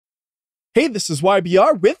Hey, this is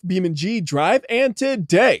WhyBeAre with BeamNG.drive, and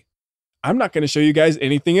today, I'm not going to show you guys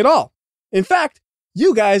anything at all. In fact,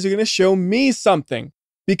 you guys are going to show me something.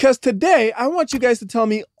 Because today, I want you guys to tell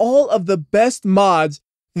me all of the best mods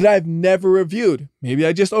that I've never reviewed. Maybe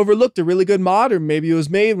I just overlooked a really good mod, or maybe it was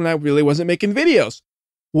made when I really wasn't making videos.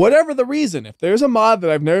 Whatever the reason, if there's a mod that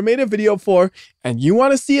I've never made a video for, and you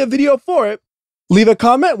want to see a video for it, leave a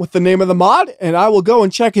comment with the name of the mod, and I will go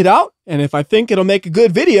and check it out. And if I think it'll make a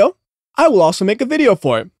good video, I will also make a video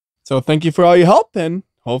for it. So thank you for all your help, and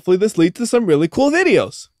hopefully this leads to some really cool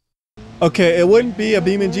videos. Okay, it wouldn't be a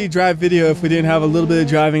BeamNG.drive video if we didn't have a little bit of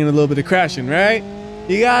driving and a little bit of crashing, right?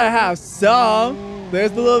 You gotta have some.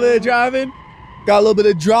 There's the little bit of driving. Got a little bit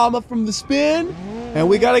of drama from the spin. And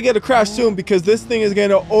we gotta get a crash soon because this thing is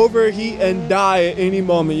gonna overheat and die at any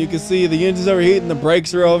moment. You can see the engine's overheating, the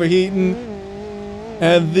brakes are overheating,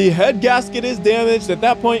 and the head gasket is damaged. At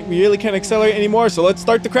that point, we really can't accelerate anymore, so let's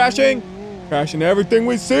start the crashing. Crashing everything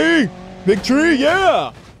we see. Big tree,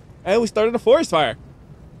 yeah! And we started a forest fire.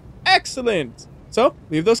 Excellent! So,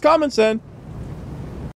 leave those comments then.